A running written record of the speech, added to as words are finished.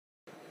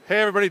Hey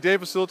everybody,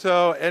 Dave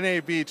Basulto,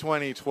 NAB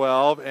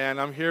 2012,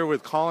 and I'm here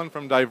with Colin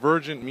from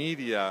Divergent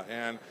Media.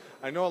 And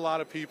I know a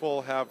lot of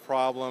people have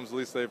problems, at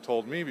least they've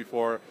told me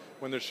before,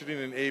 when they're shooting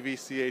an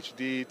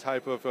AVCHD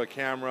type of a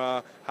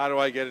camera. How do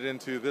I get it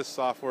into this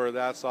software or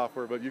that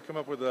software? But you come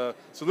up with a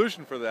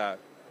solution for that,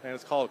 and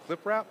it's called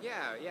ClipWrap?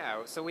 Yeah.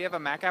 So we have a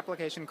Mac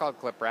application called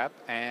ClipWrap,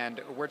 and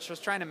we're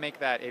just trying to make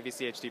that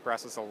AVCHD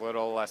process a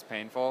little less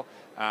painful.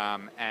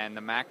 And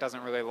the Mac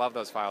doesn't really love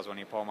those files when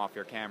you pull them off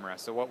your camera.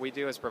 So what we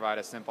do is provide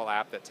a simple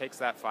app that takes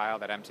that file,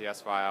 that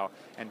MTS file,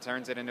 and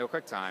turns it into a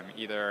QuickTime,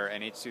 either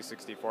an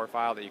H.264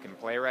 file that you can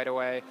play right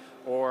away,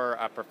 or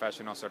a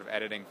professional sort of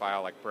editing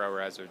file like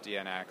ProRes or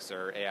DNX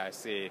or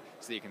AIC,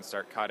 so that you can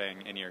start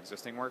cutting in your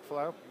existing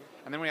workflow.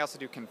 And then we also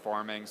do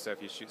conforming, so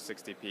if you shoot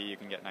 60p, you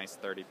can get nice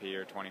 30p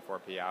or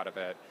 24p out of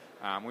it.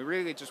 We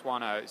really just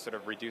want to sort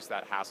of reduce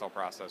that hassle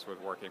process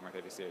with working with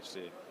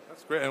AVCHD.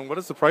 That's great. And what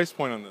is the price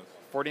point on this?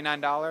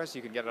 $49,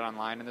 you can get it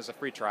online, and there's a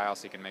free trial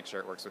so you can make sure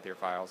it works with your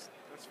files.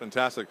 That's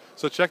fantastic.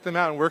 So check them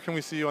out, and where can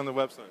we see you on the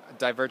website?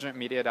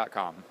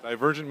 Divergentmedia.com.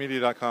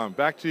 Divergentmedia.com.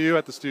 Back to you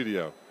at the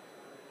studio.